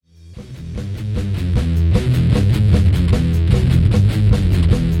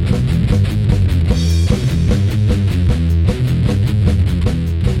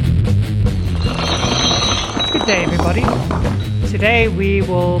everybody. Today we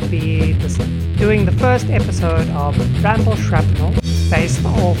will be doing the first episode of Ramble Shrapnel based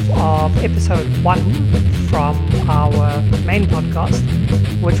off of episode 1 from our main podcast,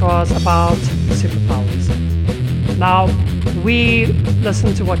 which was about superpowers. Now, we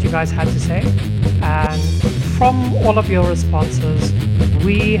listened to what you guys had to say, and from all of your responses,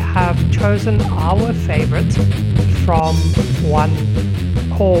 we have chosen our favorite from one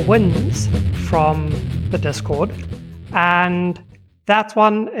core wins from the Discord, and that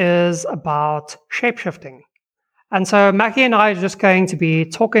one is about shapeshifting. And so Mackie and I are just going to be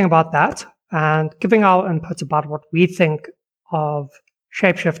talking about that and giving our input about what we think of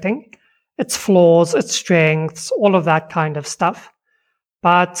shapeshifting, its flaws, its strengths, all of that kind of stuff.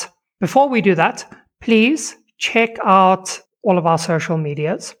 But before we do that, please check out all of our social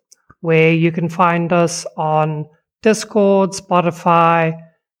medias, where you can find us on Discord, Spotify,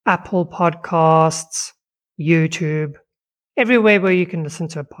 Apple Podcasts, YouTube, everywhere where you can listen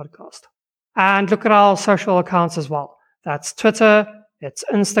to a podcast. And look at our social accounts as well. That's Twitter, it's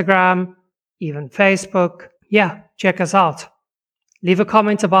Instagram, even Facebook. Yeah, check us out. Leave a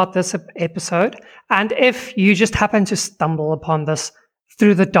comment about this episode. And if you just happen to stumble upon this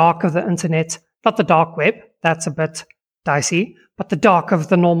through the dark of the internet, not the dark web, that's a bit dicey, but the dark of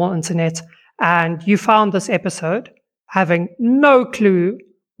the normal internet, and you found this episode having no clue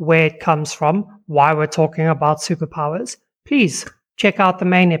where it comes from, why we're talking about superpowers, please check out the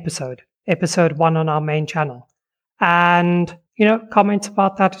main episode 1 on our main channel, and, comment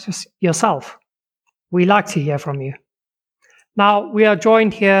about that just yourself. We like to hear from you. Now, we are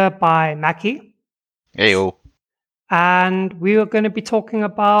joined here by Mackie. Heyo. And we are going to be talking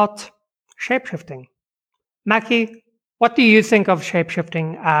about shapeshifting. Mackie, what do you think of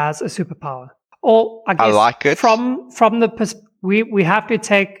shapeshifting as a superpower? Or I guess I like it. From the we have to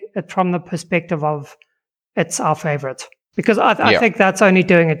take it from the perspective of it's our favorite, because I think that's only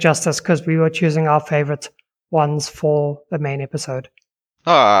doing it justice because we were choosing our favorite ones for the main episode.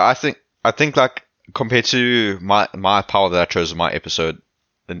 I think like compared to my power that I chose in my episode,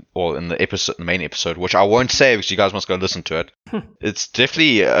 in the main episode, which I won't say because you guys must go listen to it. It's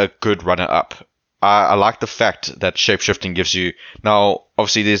definitely a good runner up. I like the fact that shapeshifting gives you, now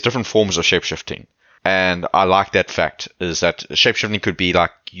obviously there's different forms of shapeshifting, and I like that fact is that shapeshifting could be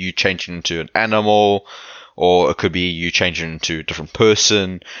like you changing into an animal, or it could be you changing into a different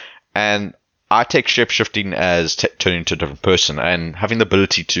person, and I take shapeshifting as turning into a different person and having the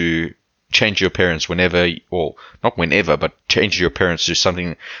ability to change your appearance whenever, or not whenever, but change your appearance to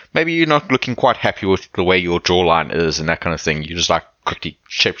something maybe you're not looking quite happy with the way your jawline is and that kind of thing. You just like quickly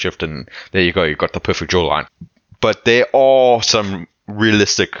shapeshift and there you go, you've got the perfect jawline. But there are some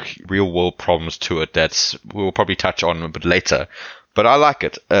realistic real world problems to it that we'll probably touch on a bit later, but I like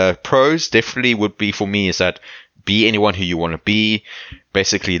it. Pros definitely would be for me is that be anyone who you want to be,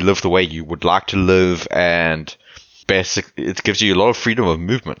 basically live the way you would like to live, and basically it gives you a lot of freedom of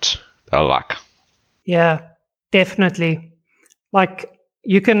movement. I like. Yeah, definitely. Like,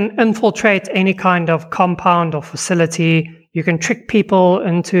 you can infiltrate any kind of compound or facility. You can trick people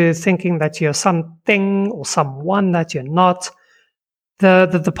into thinking that you're something or someone that you're not.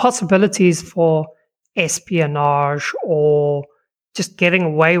 The possibilities for espionage or just getting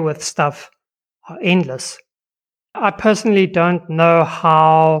away with stuff are endless. I personally don't know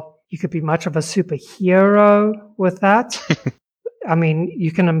how you could be much of a superhero with that. I mean,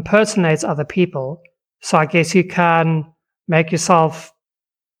 you can impersonate other people, so I guess you can make yourself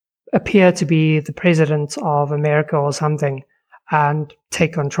appear to be the president of America or something and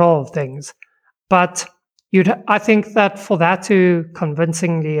take control of things. But I think that for that to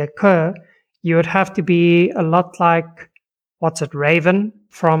convincingly occur, you would have to be a lot like, Raven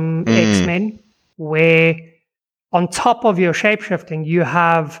from X-Men, where on top of your shapeshifting, you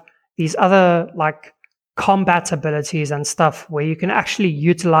have these other like combat abilities and stuff where you can actually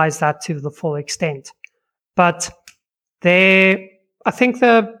utilize that to the full extent. But I think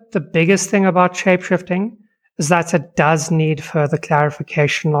the biggest thing about shapeshifting is that it does need further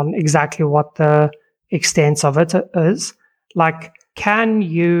clarification on exactly what the extent of it is. Like, can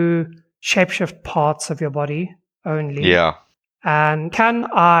you shapeshift parts of your body only? Yeah. And can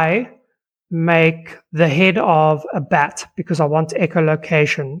I make the head of a bat because I want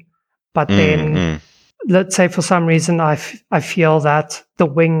echolocation, but then let's say for some reason I feel that the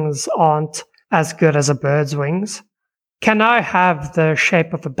wings aren't as good as a bird's wings. Can I have the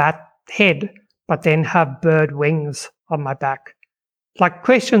shape of a bat head, but then have bird wings on my back? Like,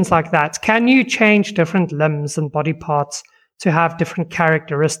 questions like that. Can you change different limbs and body parts to have different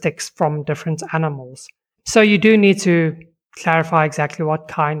characteristics from different animals? So you do need to clarify exactly what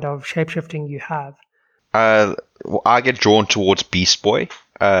kind of shapeshifting you have. I get drawn towards Beast Boy.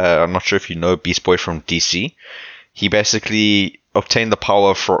 I'm not sure if you know Beast Boy from DC. He basically obtained the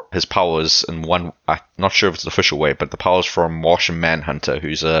power for his powers in one. I'm not sure if it's the official way, but the powers from Martian Manhunter,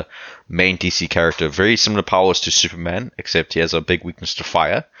 who's a main DC character. Very similar powers to Superman, except he has a big weakness to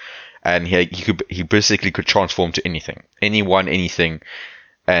fire, and he basically could transform to anything, anyone, anything,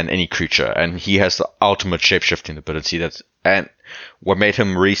 and any creature. And he has the ultimate shapeshifting ability. And what made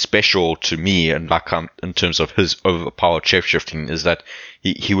him really special to me, and like in terms of his overpowered shapeshifting, is that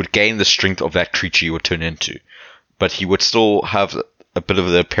he would gain the strength of that creature he would turn into, but he would still have a bit of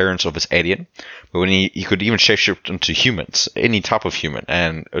the appearance of his alien. But when he could even shapeshift into humans, any type of human,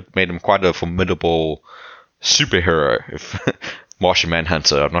 and it made him quite a formidable superhero. If Martian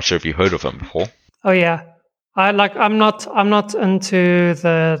Manhunter, I'm not sure if you heard of him before. Oh yeah, I'm not into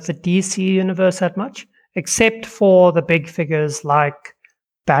the DC universe that much, except for the big figures like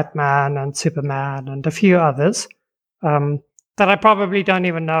Batman and Superman and a few others that I probably don't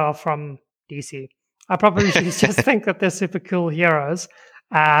even know are from DC. I probably just think that they're super cool heroes,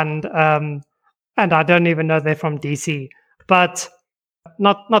 and I don't even know they're from DC. But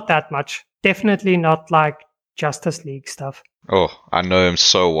not that much. Definitely not like Justice League stuff. Oh, I know him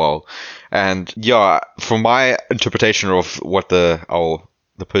so well, and yeah, from my interpretation of what the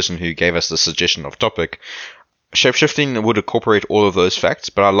person who gave us the suggestion of topic, shapeshifting would incorporate all of those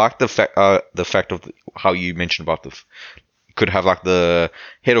facts. But I like the fact of how you mentioned about you could have like the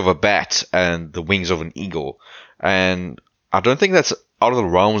head of a bat and the wings of an eagle, and I don't think that's out of the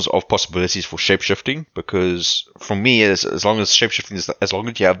realms of possibilities for shapeshifting, because for me, as long as shapeshifting is, as long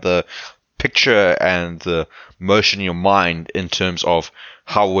as you have the picture and the motion in your mind in terms of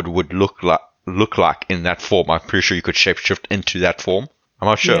how it would look like in that form, I'm pretty sure you could shapeshift into that form. I'm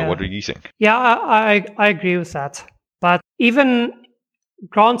not sure. Yeah. What do you think? Yeah, I agree with that. But even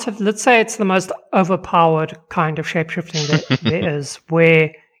granted, let's say it's the most overpowered kind of shapeshifting that there is,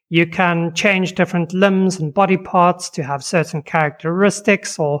 where you can change different limbs and body parts to have certain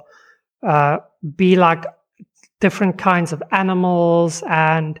characteristics, or be like different kinds of animals.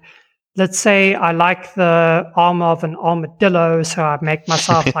 And let's say I like the armor of an armadillo, so I make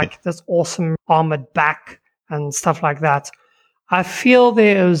myself like this awesome armored back and stuff like that. I feel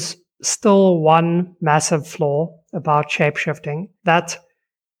there is still one massive flaw about shapeshifting that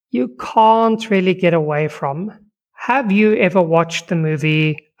you can't really get away from. Have you ever watched the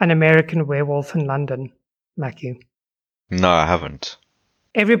movie An American Werewolf in London, Matthew? No, I haven't.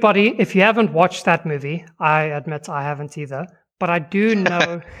 Everybody, if you haven't watched that movie, I admit I haven't either, but I do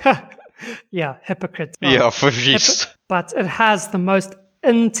know... yeah, hypocrite. Yeah, for sure. But it has the most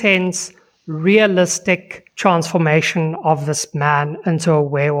intense, realistic transformation of this man into a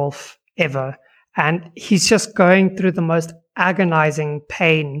werewolf ever. And he's just going through the most agonizing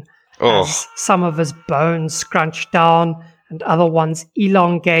pain as some of his bones scrunch down and other ones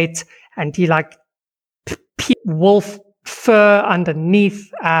elongate, and he like wolf fur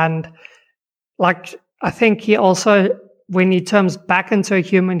underneath. And like, I think he also, when he turns back into a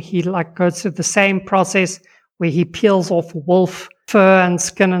human, he like goes through the same process where he peels off wolf fur and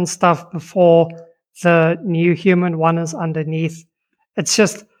skin and stuff before the new human one is underneath. It's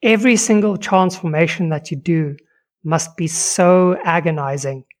just every single transformation that you do must be so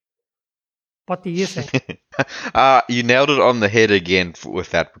agonizing. What do you think? You nailed it on the head again with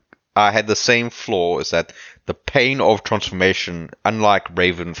that. I had the same flaw, is that the pain of transformation, unlike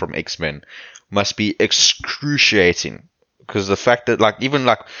Raven from X-Men, must be excruciating. Because the fact that, like, even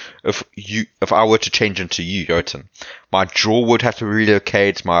like if I were to change into you, Jotun, my jaw would have to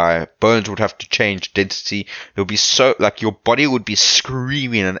relocate, my bones would have to change density. It would be so, like, your body would be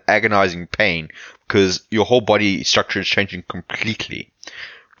screaming in agonizing pain because your whole body structure is changing completely.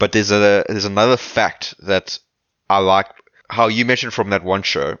 But there's another fact that I like, how you mentioned from that one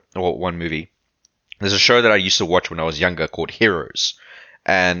show or one movie. There's a show that I used to watch when I was younger called Heroes.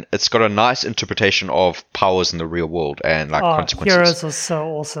 And it's got a nice interpretation of powers in the real world and like consequences. Heroes was so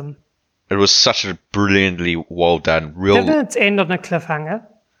awesome. It was such a brilliantly well done. Didn't it end on a cliffhanger?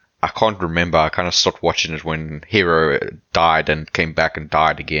 I can't remember. I kind of stopped watching it when Hero died and came back and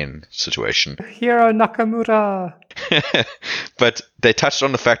died again situation. Hiro Nakamura. But they touched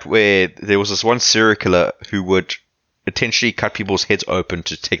on the fact where there was this one serial killer who would intentionally cut people's heads open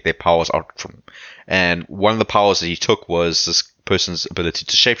to take their powers out from them. And one of the powers that he took was this person's ability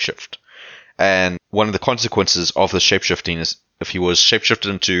to shapeshift. And one of the consequences of the shapeshifting is if he was shapeshifted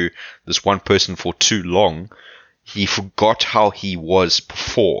into this one person for too long, he forgot how he was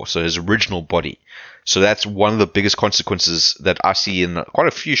before, so his original body. So that's one of the biggest consequences that I see in quite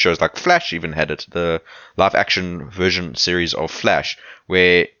a few shows, like Flash even had it, the live action version series of Flash,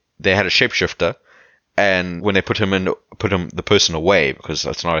 where they had a shapeshifter, And when they put the person away, because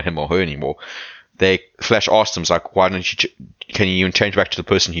that's not him or her anymore, Flash asked him, like, why don't you, can you even change back to the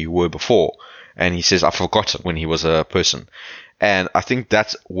person you were before? And he says, I forgot when he was a person. And I think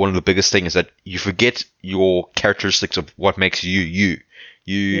that's one of the biggest things, that you forget your characteristics of what makes you you.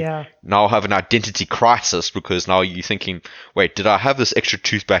 You now have an identity crisis, because now you're thinking, wait, did I have this extra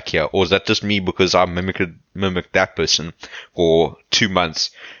tooth back here? Or is that just me because I mimicked that person for 2 months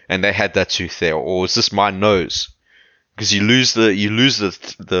and they had that tooth there? Or is this my nose? Because you lose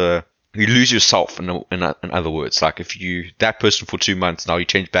yourself, in other words. Like, if you that person for 2 months, now you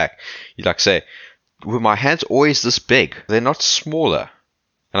change back, you like say, were my hands always this big? They're not smaller.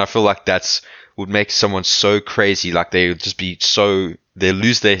 And I feel like would make someone so crazy, like they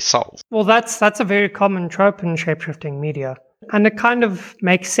lose their self. Well, that's a very common trope in shapeshifting media. And it kind of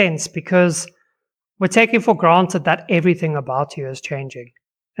makes sense, because we're taking for granted that everything about you is changing,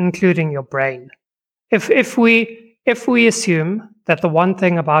 including your brain. If we assume that the one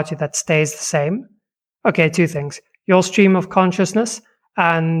thing about you that stays the same, okay, 2 things: your stream of consciousness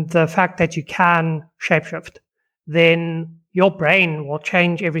and the fact that you can shapeshift, then your brain will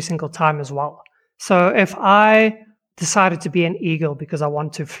change every single time as well. So if I decided to be an eagle because I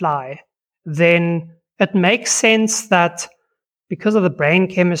want to fly, then it makes sense that because of the brain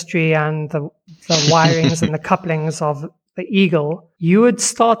chemistry and the wirings and the couplings of the eagle, you would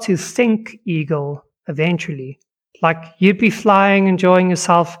start to think eagle eventually. Like, you'd be flying, enjoying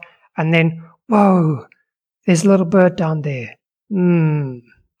yourself, and then, whoa, there's a little bird down there.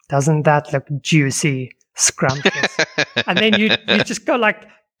 Doesn't that look juicy, scrumptious? And then you just go like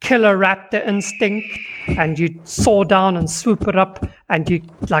killer raptor instinct, and you soar down and swoop it up, and you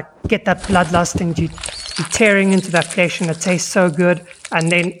like get that bloodlust, and you're tearing into that flesh, and it tastes so good.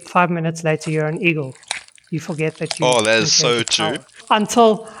 And then 5 minutes later, you're an eagle. You forget that you. Oh, that is so true.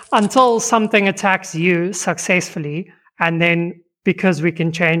 Until something attacks you successfully, and then because we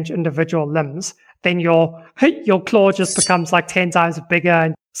can change individual limbs, then your claw just becomes like 10 times bigger,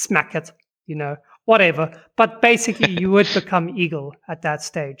 and smack it, whatever. But basically, you would become eagle at that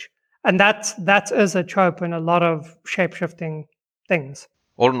stage. And that is a trope in a lot of shape-shifting things.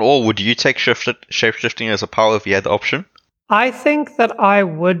 All in all, would you take shape-shifting as a power if you had the option? I think that I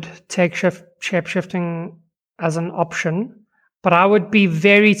would take shape-shifting as an option, but I would be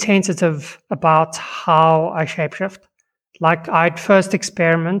very tentative about how I shapeshift. Like, I'd first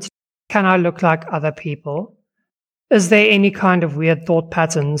experiment. Can I look like other people? Is there any kind of weird thought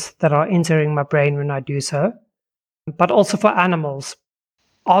patterns that are entering my brain when I do so? But also for animals.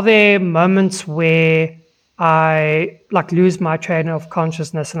 Are there moments where I lose my train of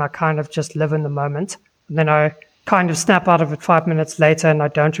consciousness and I kind of just live in the moment? And then I kind of snap out of it 5 minutes later and I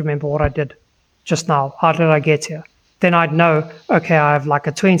don't remember what I did just now. How did I get here? Then I'd know, okay, I have like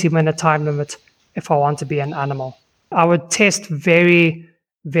a 20-minute time limit if I want to be an animal. I would test very,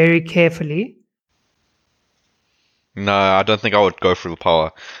 very carefully. No, I don't think I would go for the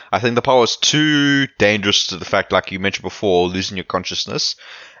power. I think the power is too dangerous to the fact, like you mentioned before, losing your consciousness.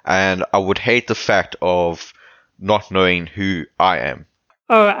 And I would hate the fact of not knowing who I am.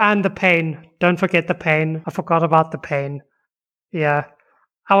 Oh, and the pain. Don't forget the pain. I forgot about the pain. Yeah.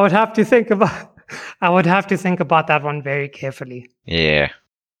 I would have to think about that one very carefully. Yeah.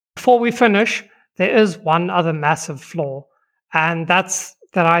 Before we finish, there is one other massive flaw. And that's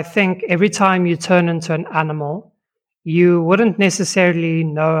that I think every time you turn into an animal, you wouldn't necessarily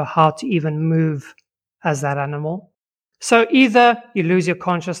know how to even move as that animal. So either you lose your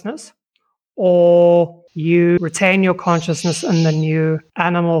consciousness or you retain your consciousness in the new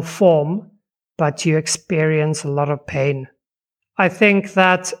animal form, but you experience a lot of pain. I think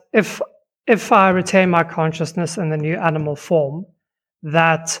that if I retain my consciousness in the new animal form,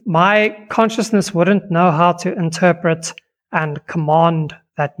 that my consciousness wouldn't know how to interpret and command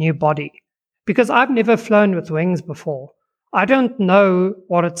that new body. Because I've never flown with wings before. I don't know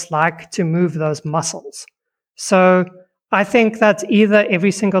what it's like to move those muscles. So I think that either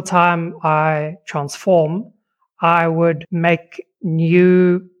every single time I transform, I would make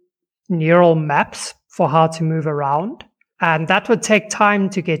new neural maps for how to move around. And that would take time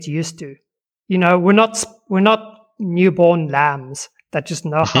to get used to. We're not newborn lambs that just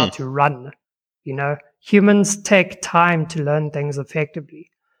know how to run. Humans take time to learn things effectively.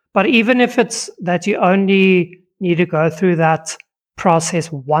 But even if it's that you only need to go through that process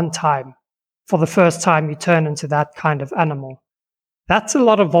one time, for the first time you turn into that kind of animal, that's a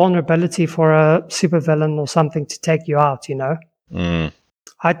lot of vulnerability for a supervillain or something to take you out,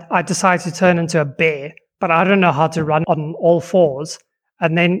 I decide to turn into a bear, but I don't know how to run on all fours.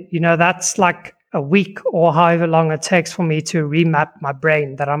 And then, that's like a week or however long it takes for me to remap my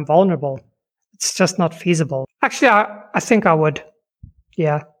brain that I'm vulnerable. It's just not feasible. Actually, I think I would.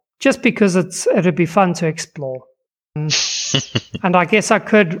 Yeah, just because it'd be fun to explore. And I guess I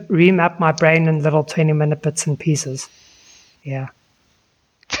could remap my brain in little 20-minute bits and pieces. Yeah.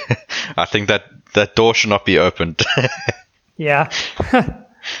 I think that door should not be opened. Yeah.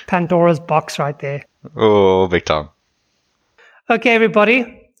 Pandora's box right there. Oh, big time. Okay,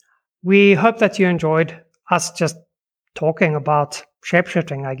 everybody. We hope that you enjoyed us just talking about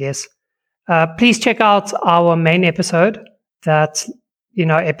shapeshifting, I guess. Please check out our main episode, that,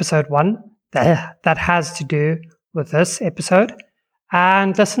 episode 1, that has to do with this episode,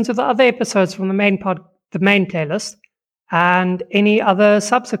 and listen to the other episodes from the main playlist, and any other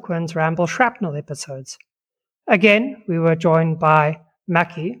subsequent Ramble Shrapnel episodes. Again, we were joined by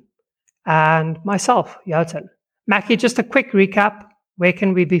Mackie and myself, Jotun. Mackie, just a quick recap. Where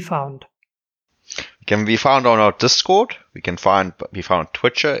can we be found? We can be found on our Discord. We can be found on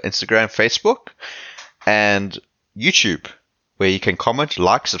Twitter, Instagram, Facebook, and YouTube, where you can comment,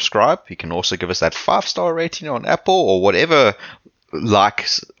 like, subscribe. You can also give us that 5-star rating on Apple or whatever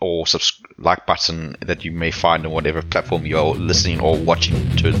likes or like button that you may find on whatever platform you're listening or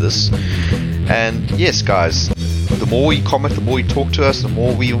watching to this. And yes, guys, the more you comment, the more you talk to us, the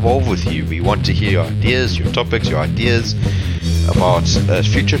more we involve with you. We want to hear your ideas, your topics, your ideas about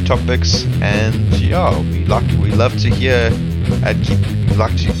future topics, and yeah, we love to hear and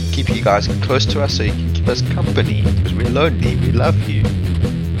like to keep you guys close to us so you can keep us company, because we're lonely. We love you.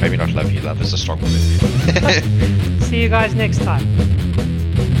 Maybe not love you. Love is a strong word. See you guys next time.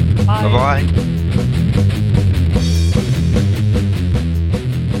 Bye bye.